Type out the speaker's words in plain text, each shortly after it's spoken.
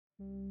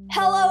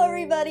Hello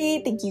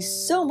everybody! Thank you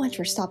so much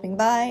for stopping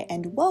by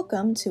and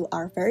welcome to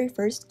our very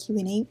first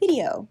Q&A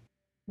video.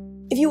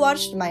 If you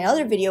watched my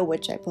other video,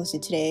 which I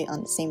posted today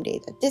on the same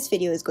day that this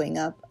video is going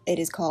up, it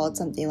is called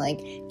something like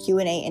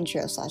Q&A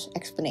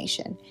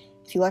intro/explanation.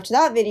 If you watch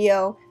that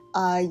video,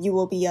 you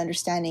will be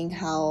understanding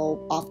how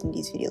often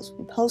these videos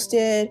will be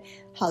posted,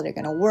 how they're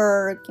gonna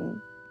work,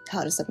 and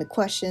how to submit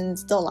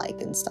questions, the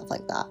like, and stuff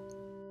like that.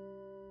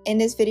 In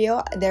this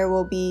video, there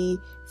will be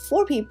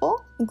 4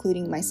 people,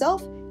 including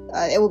myself.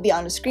 It will be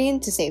on the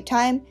screen to save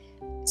time,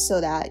 so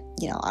that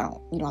you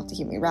don't have to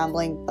hear me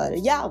rambling. But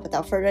yeah,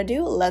 without further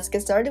ado, let's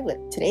get started with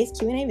today's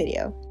Q&A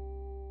video.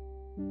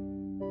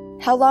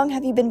 How long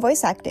have you been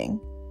voice acting?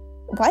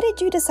 Why did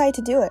you decide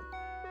to do it?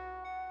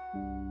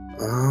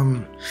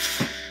 I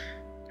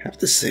have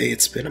to say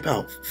it's been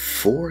about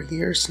 4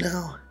 years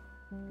now.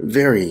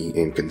 Very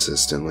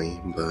inconsistently,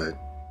 but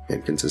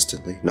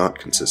inconsistently, not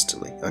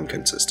consistently,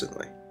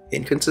 inconsistently.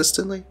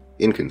 Inconsistently.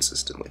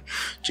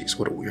 Jeez,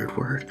 what a weird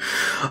word.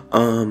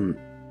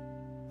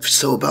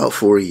 So about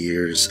 4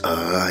 years,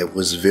 I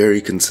was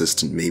very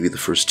consistent, maybe the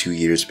first 2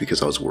 years,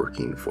 because I was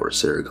working for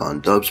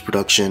Ceragon Dubs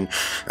production,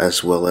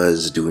 as well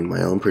as doing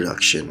my own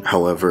production.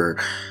 However,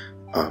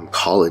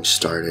 college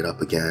started up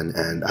again,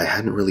 and I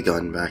hadn't really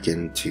gotten back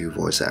into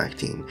voice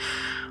acting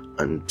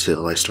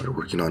until I started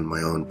working on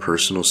my own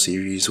personal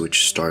series,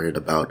 which started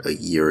about a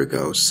year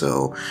ago.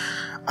 So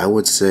I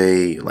would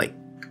say, like,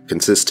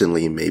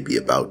 consistently maybe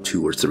about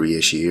 2 or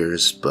 3-ish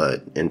years,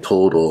 but in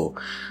total,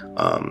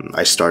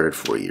 I started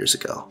 4 years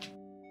ago.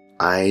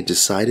 I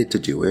decided to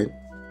do it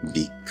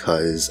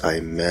because I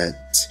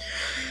met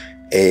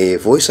a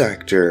voice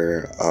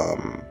actor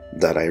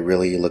that I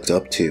really looked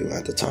up to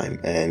at the time,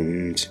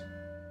 and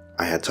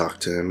I had talked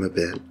to him a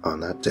bit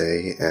on that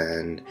day,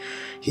 and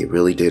he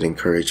really did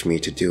encourage me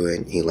to do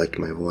it. He liked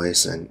my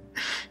voice, and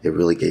it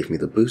really gave me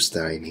the boost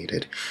that I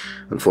needed.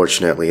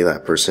 Unfortunately,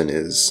 that person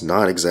is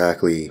not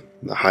exactly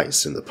the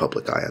highest in the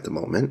public eye at the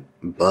moment,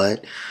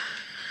 but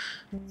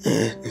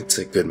it's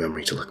a good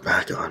memory to look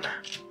back on.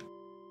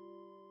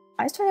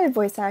 I started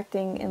voice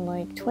acting in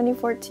like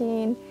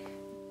 2014,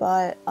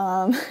 but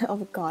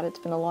oh god, it's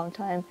been a long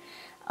time.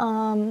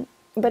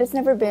 But it's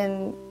never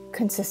been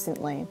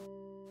consistently.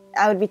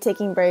 I would be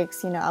taking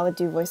breaks, I would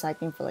do voice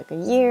acting for like a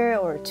year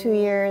or 2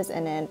 years,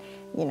 and then,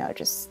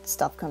 just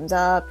stuff comes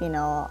up, and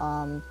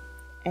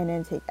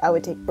then I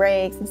would take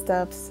breaks and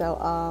stuff, so,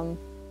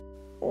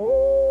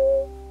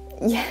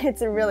 yeah,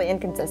 it's really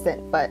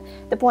inconsistent, but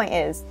the point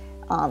is,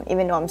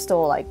 even though I'm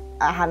still, I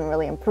haven't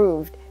really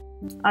improved,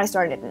 I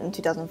started in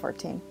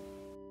 2014.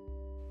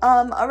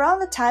 Around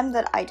the time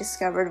that I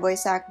discovered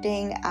voice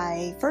acting,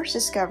 I first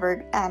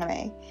discovered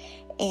anime,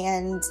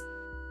 and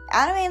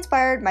anime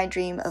inspired my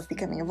dream of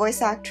becoming a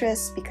voice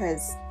actress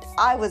because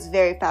I was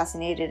very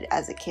fascinated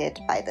as a kid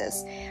by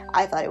this.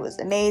 I thought it was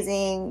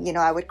amazing.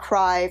 I would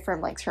cry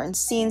from certain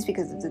scenes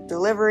because of the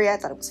delivery. I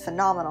thought it was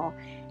phenomenal.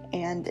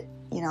 And,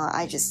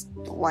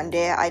 one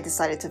day I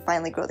decided to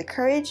finally grow the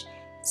courage,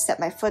 step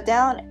my foot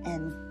down,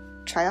 and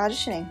try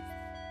auditioning.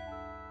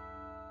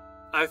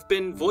 I've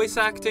been voice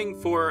acting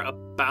for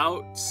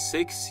about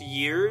 6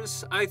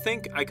 years, I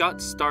think. I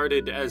got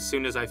started as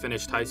soon as I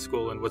finished high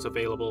school and was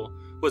able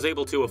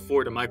to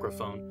afford a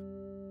microphone.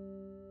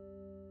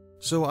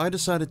 So I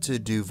decided to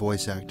do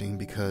voice acting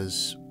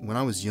because when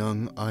I was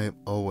young, I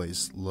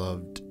always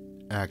loved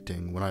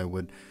acting. When I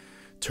would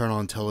turn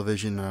on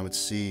television and I would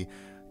see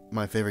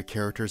my favorite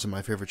characters and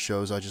my favorite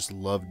shows, I just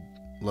loved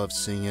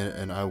seeing it,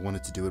 and I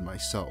wanted to do it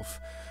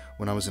myself.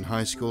 When I was in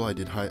high school, I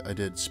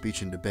did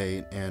speech and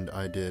debate, and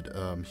I did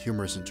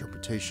humorous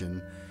interpretation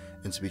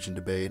in speech and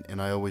debate,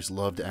 and I always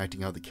loved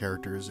acting out the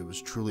characters. It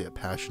was truly a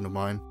passion of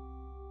mine.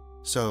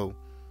 So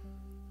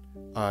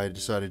I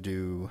decided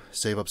to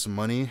save up some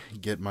money,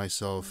 get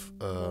myself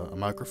a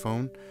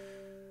microphone.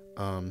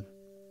 I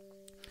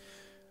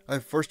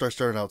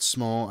started out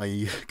small.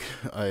 I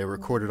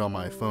recorded on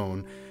my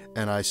phone,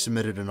 and I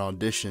submitted an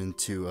audition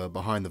to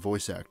Behind the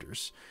Voice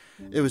Actors.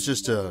 It was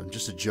just a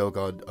joke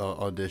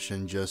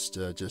audition, just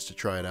to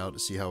try it out, to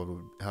see how it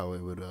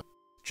would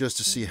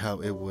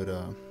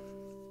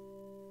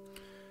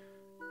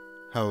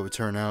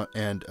turn out.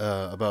 And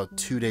about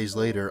 2 days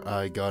later,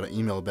 I got an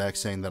email back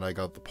saying that I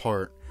got the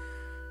part,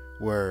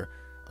 where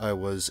I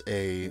was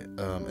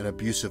an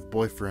abusive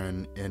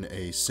boyfriend in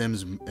a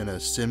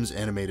Sims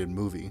animated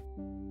movie.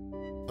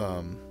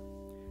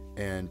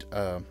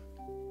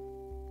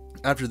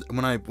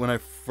 When I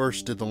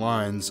first did the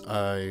lines,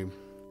 I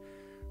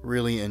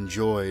really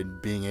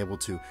enjoyed being able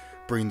to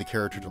bring the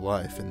character to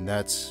life, and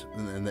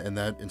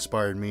that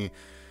inspired me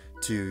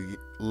to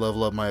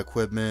level up my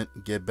equipment,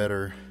 get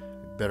better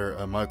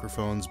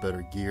microphones,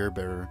 better gear,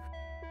 better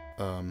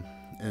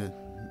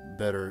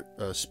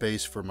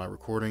space for my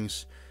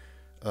recordings,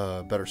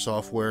 better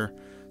software,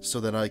 so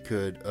that I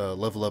could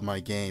level up my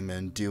game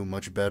and do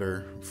much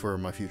better for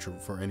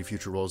any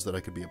future roles that I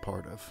could be a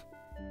part of.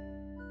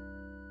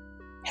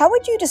 How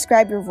would you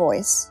describe your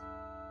voice?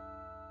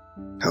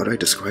 How would I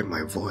describe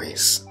my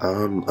voice?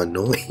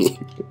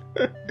 Annoying.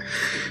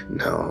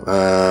 No,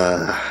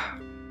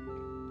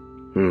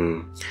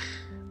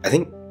 I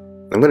think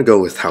I'm gonna go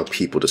with how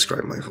people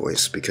describe my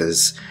voice,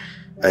 because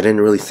I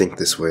didn't really think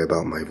this way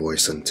about my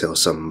voice until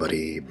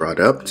somebody brought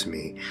it up to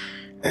me,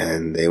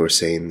 and they were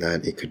saying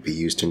that it could be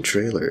used in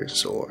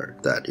trailers, or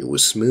that it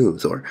was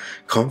smooth, or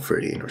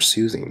comforting, or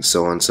soothing,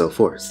 so on and so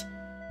forth.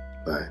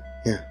 But,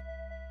 yeah.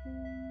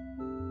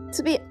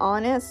 To be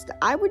honest,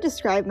 I would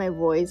describe my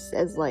voice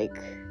as, like,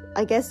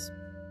 I guess,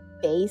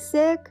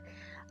 basic.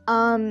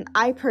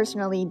 I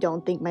personally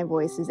don't think my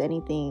voice is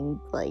anything,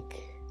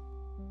 like...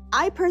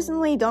 I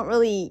personally don't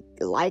really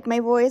like my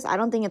voice. I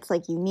don't think it's,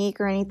 like,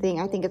 unique or anything.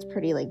 I think it's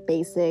pretty, like,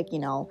 basic, you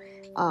know.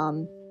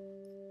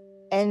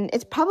 And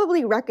it's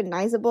probably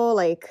recognizable,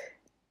 like,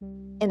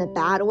 in a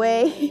bad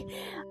way.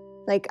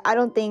 Like, I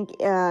don't think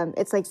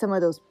it's, like, some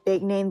of those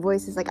big-name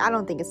voices. Like, I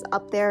don't think it's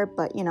up there,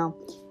 but, you know,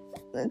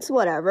 it's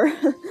whatever.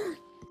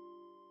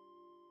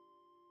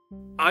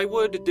 I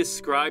would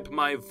describe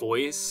my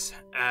voice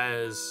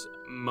as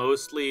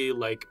mostly,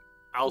 like,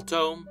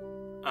 alto.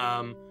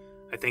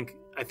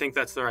 I think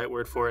that's the right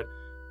word for it.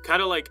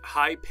 Kind of like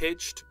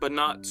high-pitched, but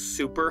not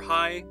super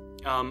high.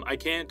 I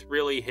can't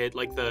really hit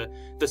like the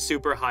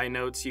super high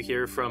notes you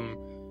hear from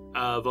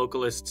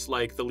vocalists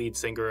like the lead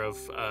singer of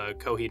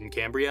Coheed and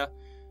Cambria.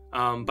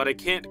 But I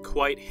can't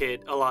quite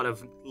hit a lot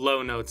of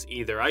low notes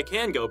either. I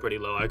can go pretty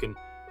low. I can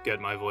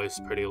get my voice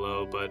pretty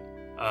low, but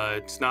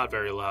it's not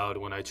very loud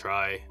when I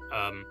try.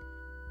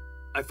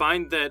 I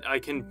find that I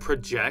can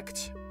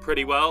project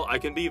pretty well. I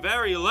can be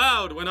very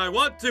loud when I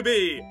want to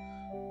be.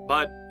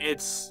 But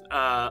it's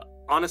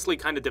honestly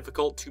kind of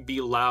difficult to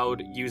be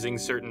loud using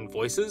certain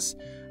voices.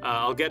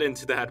 I'll get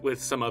into that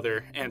with some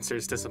other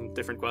answers to some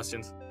different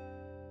questions.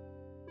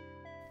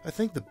 I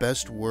think the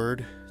best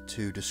word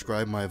to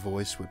describe my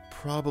voice would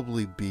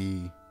probably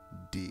be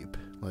deep.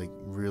 Like,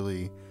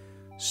 really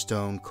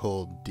stone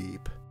cold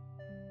deep.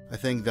 I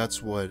think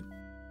that's why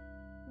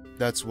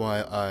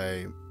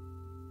I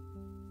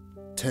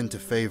tend to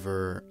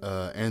favor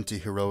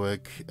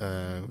anti-heroic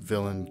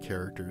villain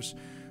characters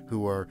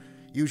who are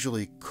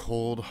usually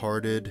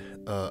cold-hearted,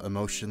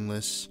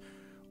 emotionless,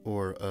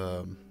 or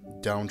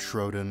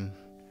downtrodden,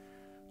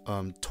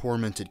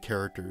 tormented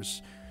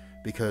characters,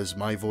 because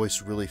my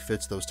voice really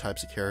fits those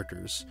types of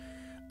characters,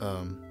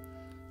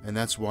 and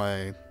that's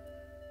why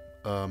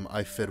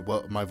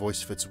my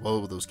voice fits well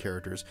with those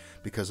characters,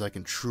 because I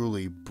can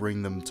truly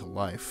bring them to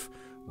life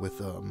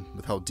with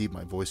how deep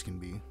my voice can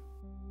be.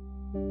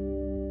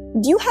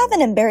 Do you have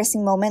an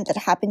embarrassing moment that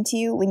happened to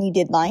you when you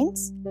did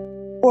lines?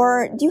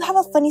 Or do you have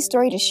a funny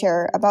story to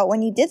share about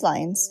when you did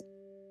lines?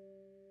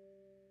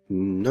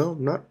 No,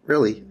 not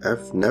really.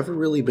 I've never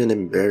really been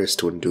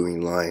embarrassed when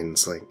doing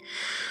lines. Like,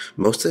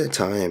 most of the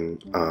time,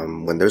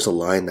 when there's a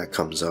line that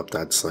comes up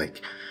that's,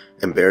 like,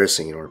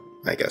 embarrassing or,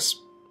 I guess,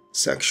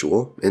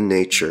 sexual in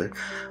nature,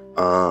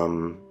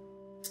 I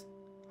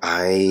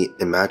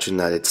imagine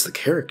that it's the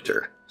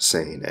character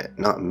saying it,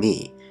 not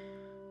me.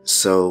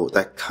 So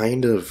that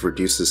kind of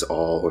reduces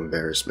all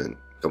embarrassment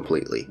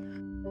completely.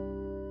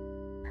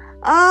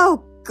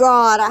 Oh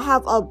god, I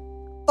have a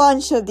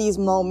bunch of these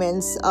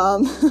moments. I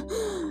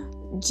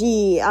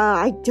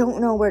don't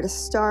know where to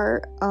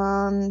start.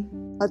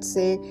 Let's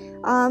see.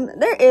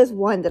 There is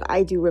one that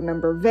I do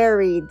remember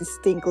very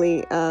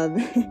distinctly.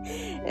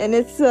 And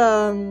it's,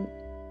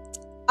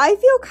 I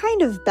feel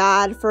kind of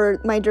bad for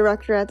my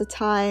director at the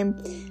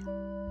time.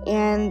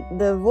 And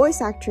the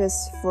voice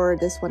actress for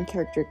this one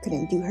character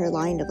couldn't do her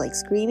line of, like,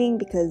 screaming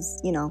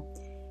because, you know,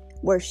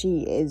 where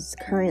she is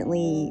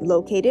currently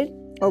located,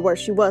 or where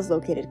she was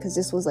located, because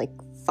this was, like,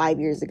 5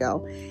 years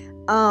ago.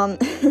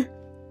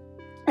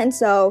 And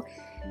so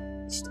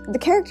the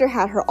character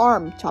had her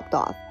arm chopped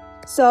off.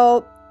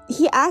 So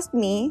he asked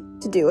me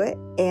to do it,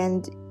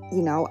 and,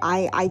 you know,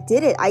 I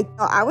did it.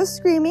 I was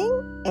screaming,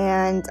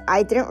 and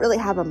I didn't really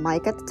have a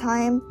mic at the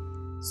time,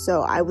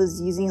 so I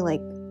was using, like,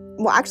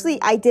 well, actually,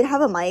 I did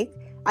have a mic.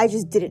 I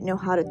just didn't know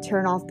how to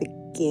turn off the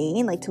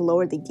gain, like, to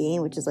lower the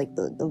gain, which is, like,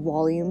 the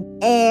volume.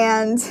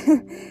 And,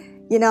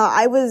 you know,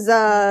 I was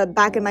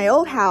back in my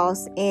old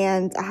house,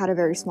 and I had a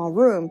very small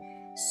room.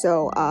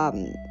 So,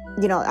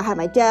 you know, I had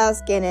my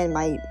desk, and then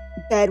my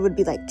bed would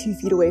be, like, 2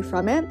 feet away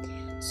from it.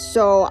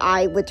 So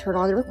I would turn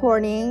on the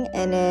recording,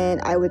 and then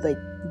I would, like,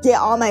 get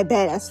on my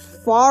bed as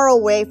far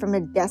away from the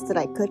desk that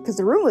I could, because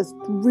the room was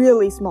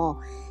really small.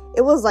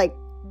 It was, like,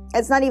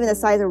 it's not even the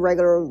size of a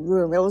regular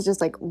room. It was just,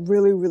 like,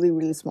 really, really,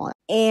 really small.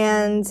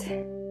 And,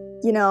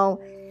 you know,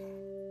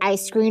 I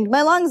screamed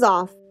my lungs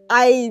off.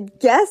 I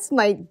guess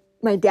my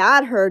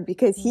dad heard,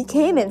 because he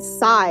came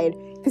inside,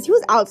 because he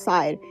was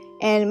outside.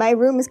 And my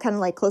room is kind of,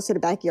 like, close to the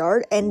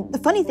backyard. And the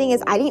funny thing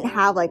is, I didn't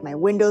have, like, my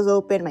windows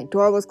open, my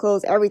door was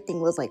closed,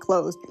 everything was, like,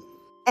 closed.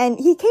 And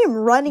he came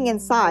running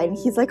inside, and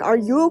he's like, "Are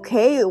you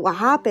okay? What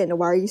happened?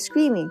 Why are you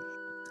screaming?"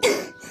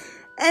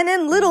 And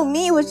then little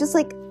me was just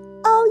like,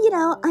 "Oh, you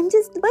know, I'm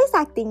just voice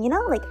acting, you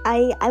know? Like,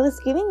 I was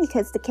screaming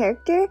because the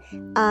character,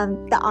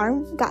 the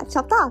arm got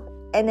chopped off."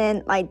 And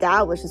then my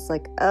dad was just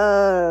like,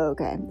 "Oh,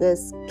 okay,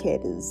 this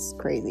kid is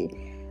crazy."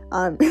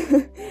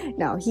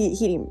 No,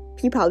 he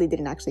probably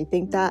didn't actually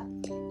think that.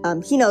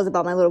 He knows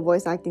about my little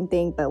voice acting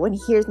thing, but when he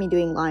hears me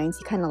doing lines,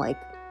 he kind of like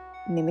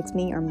mimics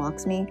me or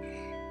mocks me.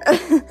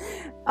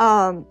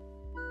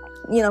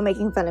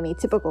 Making fun of me,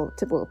 typical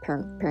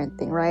parent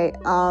thing, right?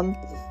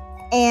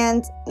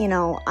 And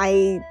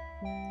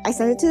I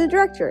sent it to the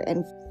director,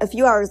 and a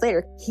few hours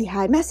later, he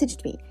had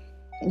messaged me,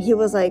 and he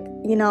was like,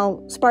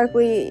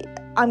 Sparkly,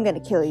 I'm gonna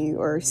kill you,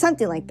 or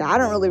something like that. I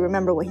don't really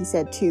remember what he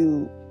said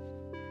too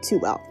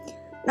well.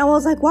 And I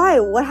was like, why?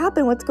 What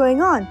happened? What's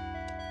going on?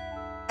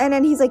 And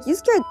then he's like, you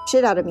scared the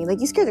shit out of me. Like,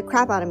 you scared the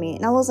crap out of me.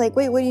 And I was like,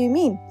 wait, what do you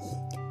mean?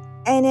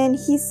 And then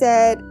he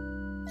said,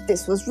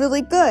 this was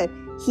really good.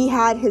 He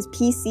had his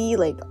PC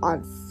like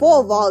on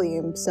full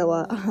volume, so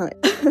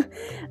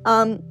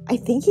I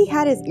think he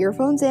had his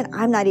earphones in.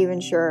 I'm not even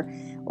sure,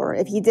 or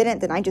if he didn't,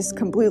 then I just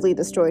completely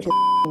destroyed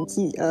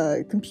his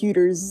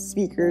computer's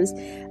speakers.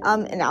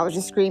 And I was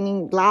just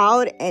screaming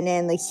loud, and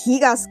then like he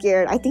got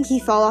scared. I think he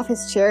fell off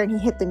his chair and he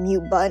hit the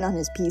mute button on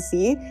his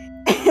PC.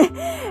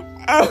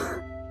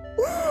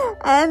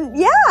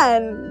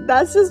 and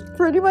that's just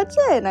pretty much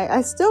it. And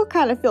I still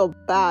kind of feel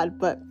bad,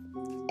 but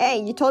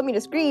hey, you told me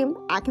to scream,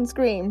 I can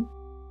scream.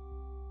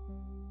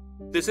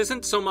 This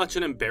isn't so much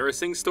an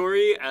embarrassing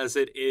story as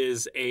it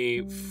is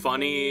a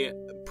funny,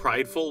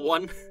 prideful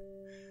one.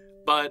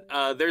 But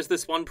there's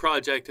this one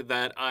project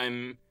that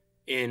I'm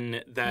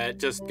in that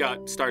just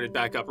got started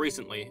back up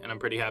recently, and I'm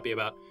pretty happy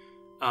about.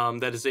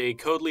 That is a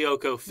Code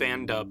Lyoko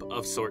fan dub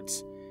of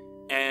sorts.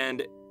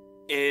 And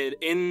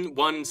in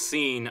one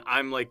scene,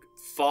 I'm like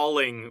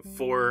falling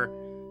for,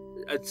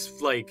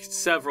 it's like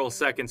several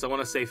seconds. I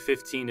want to say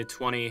 15 to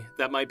 20.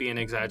 That might be an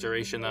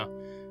exaggeration though.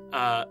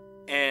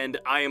 And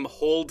I am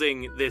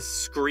holding this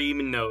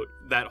scream note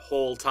that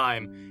whole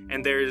time.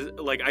 And there's,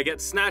 like, I get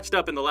snatched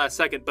up in the last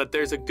second, but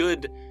there's a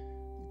good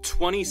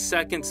 20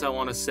 seconds, I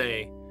want to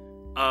say,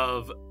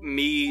 of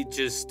me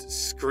just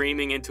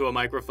screaming into a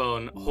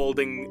microphone,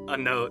 holding a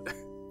note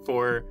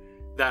for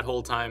that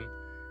whole time.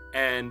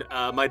 And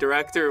my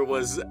director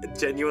was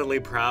genuinely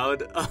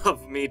proud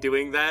of me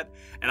doing that.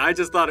 And I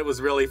just thought it was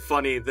really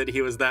funny that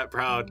he was that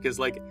proud, because,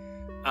 like,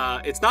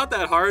 it's not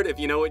that hard if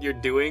you know what you're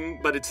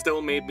doing, but it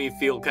still made me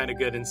feel kind of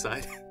good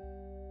inside.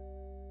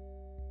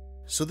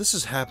 So this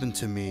has happened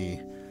to me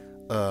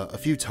a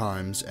few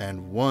times,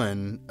 and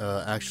one,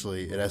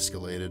 actually, it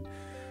escalated.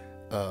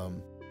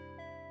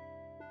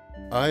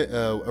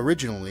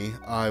 Originally,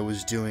 I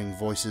was doing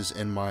voices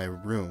in my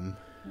room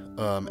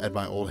at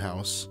my old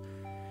house,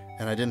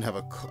 and I didn't have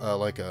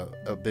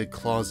a big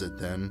closet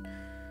then,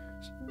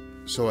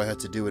 so I had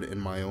to do it in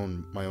my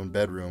own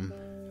bedroom.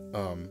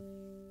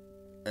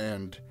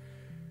 And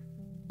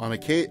on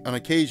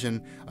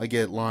occasion, I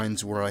get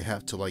lines where I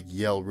have to like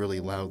yell really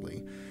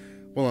loudly.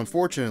 Well,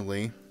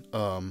 unfortunately,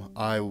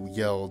 I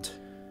yelled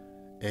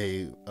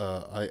a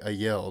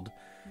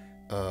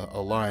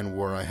line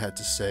where I had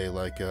to say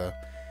like,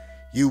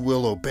 "You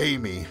will obey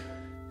me,"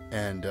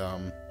 and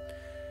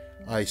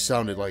I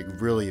sounded like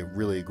really,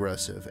 really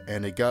aggressive,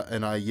 and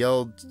I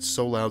yelled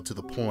so loud to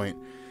the point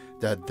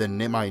that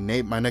my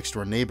next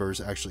door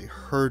neighbors actually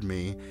heard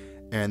me,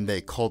 and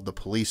they called the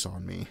police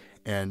on me.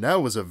 And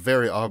that was a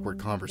very awkward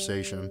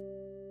conversation.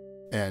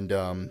 And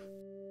on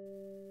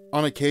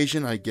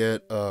occasion, I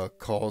get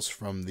calls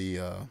from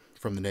the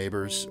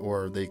neighbors,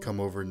 or they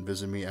come over and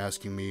visit me,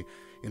 asking me,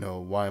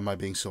 why am I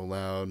being so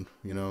loud?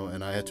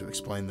 And I had to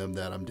explain them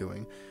that I'm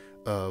doing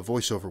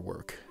voiceover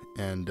work,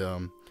 and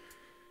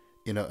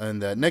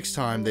and that next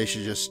time they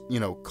should just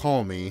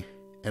call me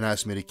and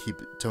ask me to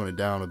tone it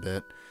down a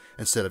bit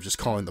instead of just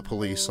calling the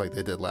police like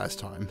they did last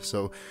time.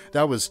 So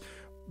that was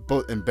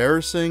both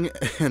embarrassing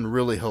and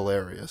really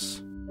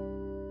hilarious.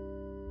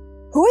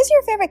 Who is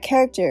your favorite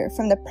character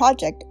from the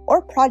project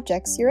or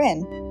projects you're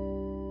in?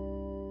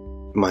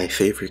 My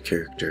favorite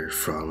character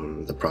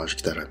from the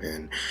project that I'm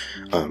in,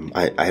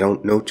 I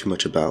don't know too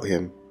much about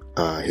him.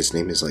 His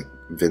name is like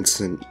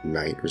Vincent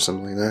Knight or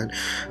something like that.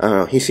 I don't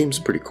know, he seems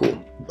pretty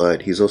cool,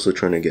 but he's also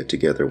trying to get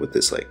together with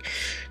this like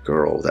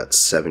girl that's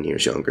 7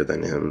 years younger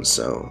than him,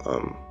 so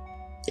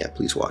yeah,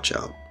 please watch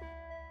out.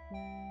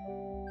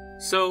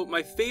 So,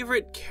 my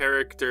favorite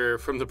character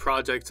from the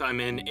projects I'm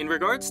in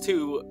regards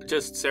to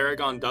just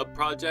Ceragon dub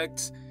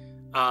projects,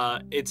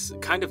 it's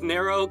kind of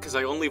narrow because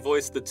I only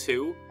voiced the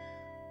two,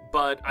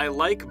 but I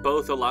like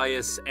both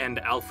Elias and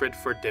Alfred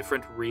for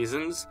different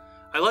reasons.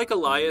 I like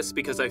Elias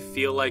because I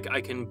feel like I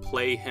can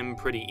play him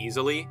pretty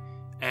easily,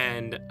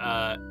 and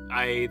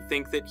I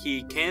think that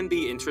he can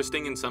be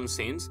interesting in some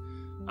scenes,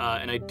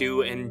 and I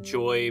do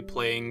enjoy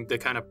playing the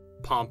kind of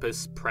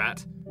pompous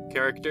Pratt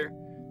character.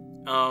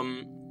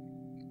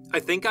 I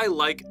think I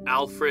like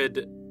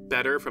Alfred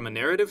better from a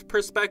narrative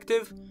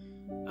perspective,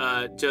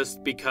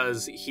 just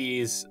because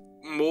he's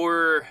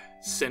more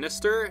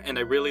sinister, and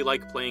I really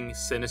like playing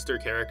sinister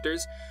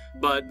characters.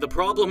 But the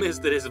problem is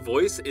that his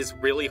voice is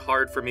really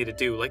hard for me to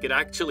do. Like, it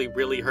actually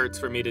really hurts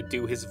for me to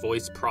do his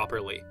voice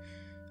properly.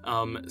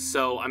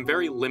 So I'm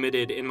very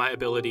limited in my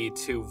ability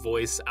to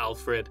voice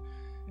Alfred,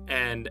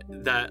 and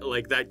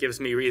that gives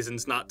me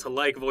reasons not to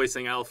like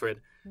voicing Alfred.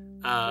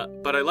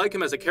 but I like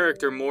him as a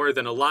character more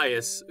than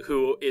Elias,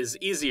 who is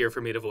easier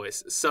for me to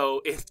voice.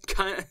 So it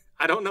kind of,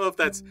 I don't know if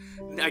that's,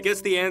 I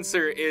guess the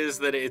answer is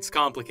that it's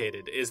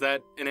complicated. Is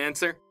that an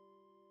answer?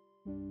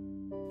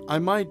 I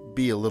might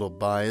be a little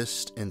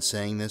biased in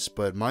saying this,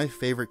 but my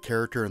favorite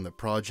character in the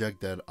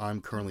project that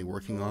I'm currently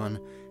working on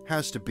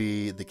has to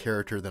be the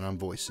character that I'm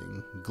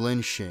voicing,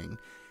 Glenn Shing.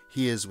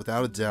 He is,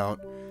 without a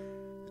doubt,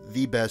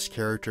 the best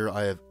character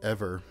I have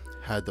ever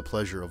had the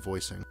pleasure of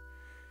voicing.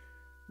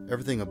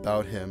 Everything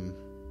about him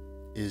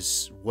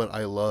is what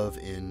I love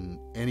in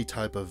any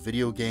type of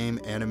video game,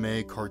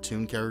 anime,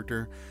 cartoon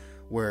character,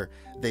 where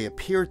they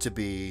appear to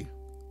be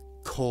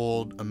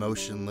cold,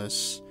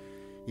 emotionless,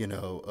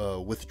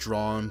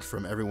 withdrawn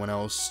from everyone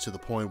else to the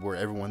point where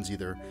everyone's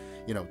either,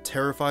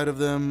 terrified of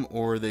them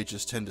or they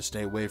just tend to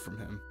stay away from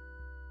him.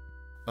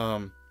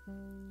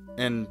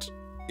 And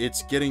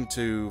it's getting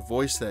to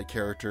voice that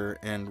character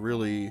and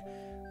really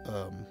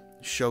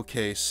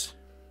showcase,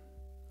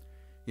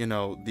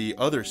 the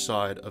other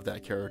side of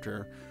that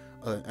character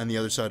and the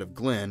other side of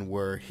Glenn,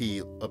 where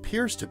he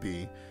appears to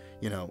be,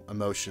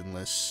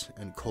 emotionless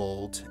and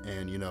cold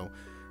and,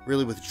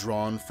 really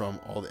withdrawn from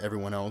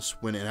everyone else,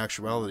 when in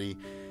actuality,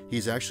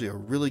 he's actually a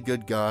really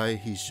good guy.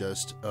 He's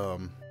just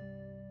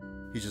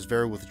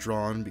very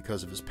withdrawn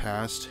because of his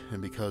past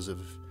and because of,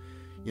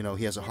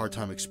 he has a hard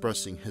time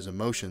expressing his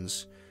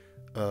emotions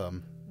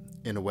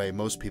in a way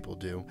most people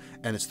do,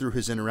 and it's through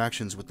his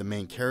interactions with the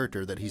main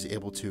character that he's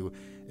able to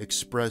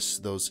express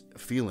those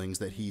feelings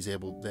that he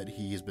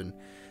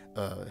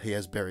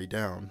has buried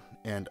down.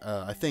 And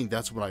I think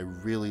that's what I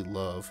really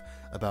love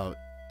about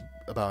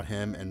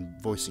him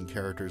and voicing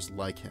characters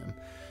like him.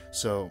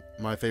 So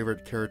my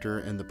favorite character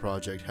in the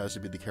project has to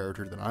be the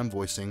character that I'm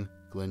voicing,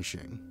 Glenn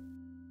Shing.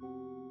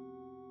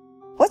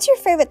 What's your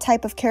favorite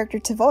type of character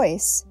to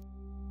voice?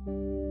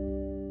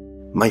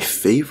 My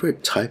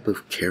favorite type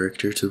of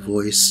character to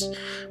voice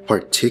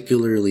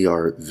particularly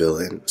are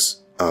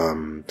villains.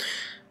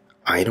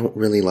 I don't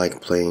really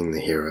like playing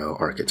the hero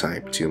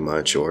archetype too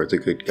much, or the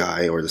good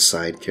guy, or the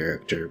side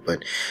character,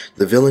 but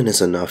the villain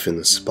is enough in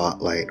the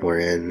spotlight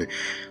wherein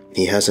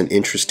he has an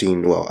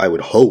interesting, well, I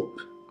would hope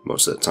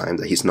most of the time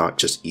that he's not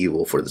just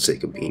evil for the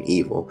sake of being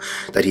evil,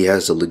 that he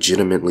has a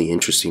legitimately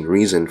interesting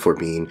reason for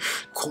being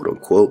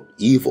quote-unquote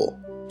evil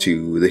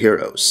to the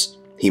heroes.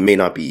 He may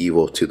not be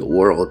evil to the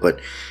world, but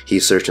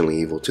he's certainly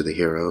evil to the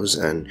heroes,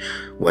 and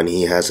when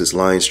he has his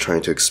lines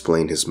trying to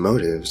explain his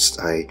motives,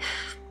 I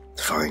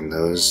find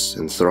those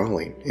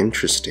enthralling,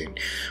 interesting,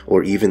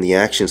 or even the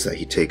actions that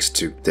he takes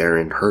to dare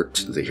and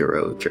hurt the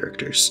hero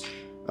characters.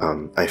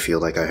 I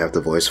feel like I have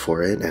the voice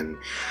for it, and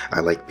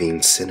I like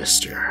being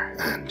sinister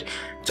and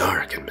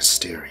dark and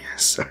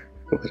mysterious, or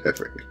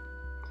whatever.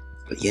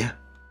 But yeah,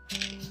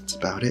 that's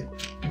about it.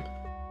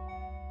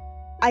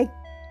 I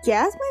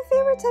guess my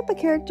favorite type of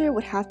character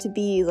would have to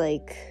be,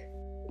 like,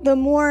 the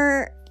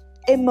more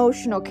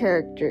emotional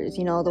characters,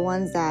 the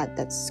ones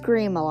that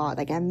scream a lot,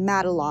 like I'm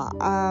mad a lot.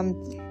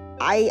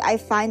 I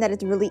find that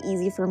it's really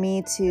easy for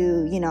me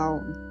to,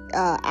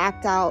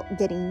 act out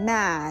getting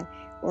mad,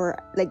 or,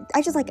 like,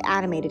 I just like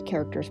animated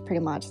characters,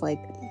 pretty much. Like,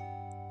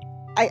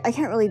 I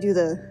can't really do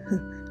the,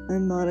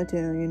 I'm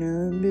monotone,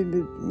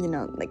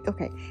 like,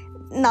 okay,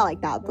 not like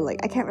that, but, like,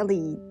 I can't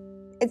really,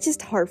 it's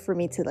just hard for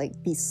me to, like,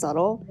 be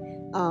subtle.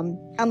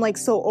 I'm, like,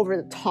 so over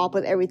the top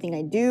with everything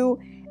I do,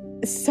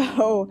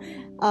 so,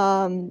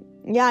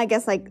 yeah, I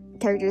guess, like,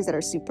 characters that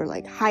are super,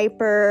 like,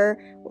 hyper,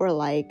 or,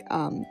 like,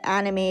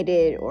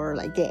 animated, or,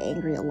 like, get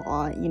angry a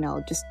lot,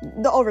 just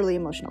the overly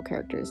emotional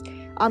characters,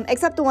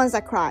 except the ones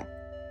that cry,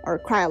 or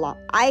cry a lot.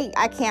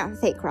 I can't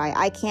fake cry.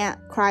 I can't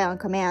cry on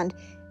command,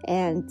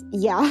 and,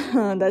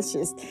 yeah, that's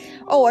just,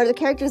 oh, or the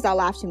characters that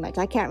laugh too much.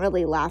 I can't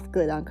really laugh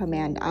good on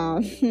command,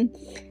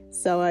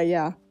 so,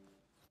 yeah.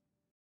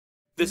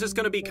 This is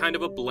going to be kind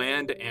of a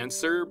bland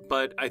answer,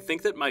 but I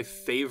think that my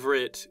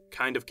favorite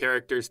kind of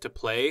characters to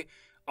play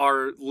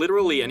are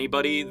literally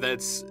anybody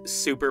that's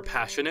super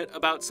passionate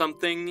about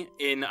something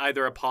in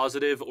either a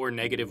positive or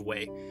negative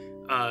way.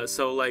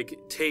 So, like,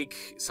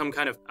 take some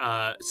kind of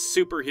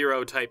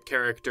superhero type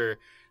character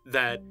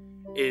that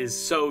is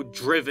so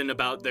driven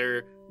about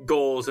their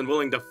goals and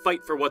willing to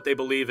fight for what they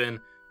believe in,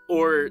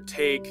 or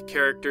take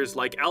characters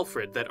like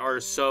Alfred that are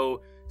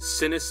so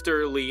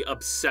sinisterly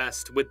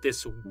obsessed with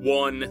this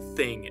one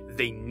thing.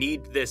 They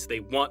need this,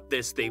 they want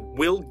this, they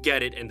will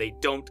get it, and they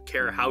don't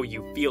care how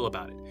you feel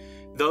about it.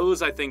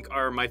 Those, I think,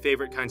 are my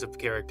favorite kinds of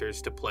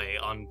characters to play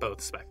on both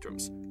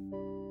spectrums.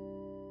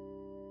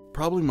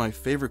 Probably my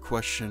favorite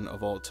question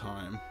of all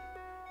time.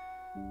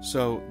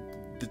 So,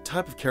 the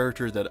type of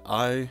character that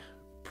I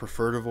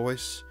prefer to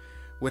voice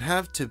would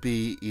have to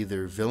be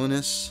either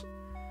villainous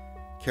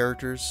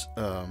characters,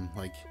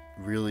 like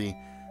really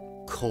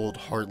cold,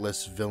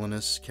 heartless,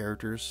 villainous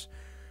characters,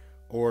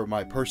 or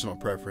my personal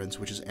preference,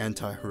 which is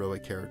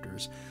anti-heroic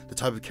characters. The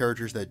type of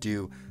characters that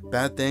do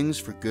bad things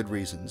for good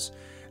reasons.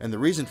 And the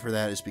reason for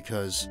that is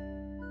because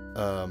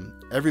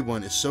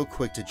everyone is so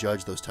quick to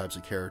judge those types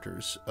of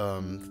characters,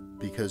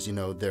 because,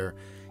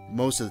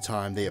 most of the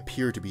time they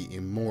appear to be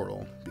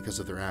immoral because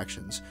of their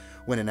actions,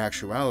 when in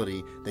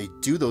actuality they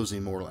do those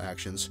immoral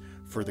actions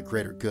for the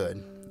greater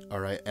good. All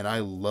right, and I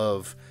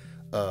love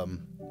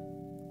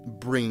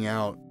bringing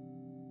out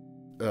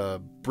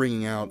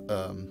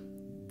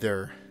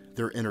their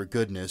inner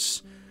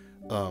goodness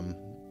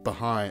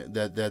behind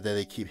that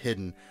they keep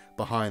hidden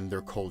behind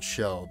their cold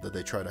shell, that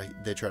they try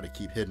to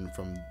keep hidden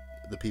from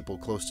the people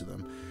close to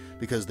them,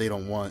 because they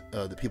don't want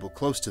the people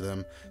close to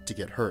them to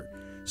get hurt.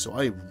 So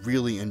I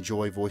really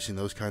enjoy voicing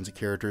those kinds of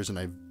characters, and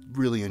I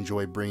really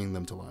enjoy bringing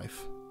them to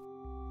life.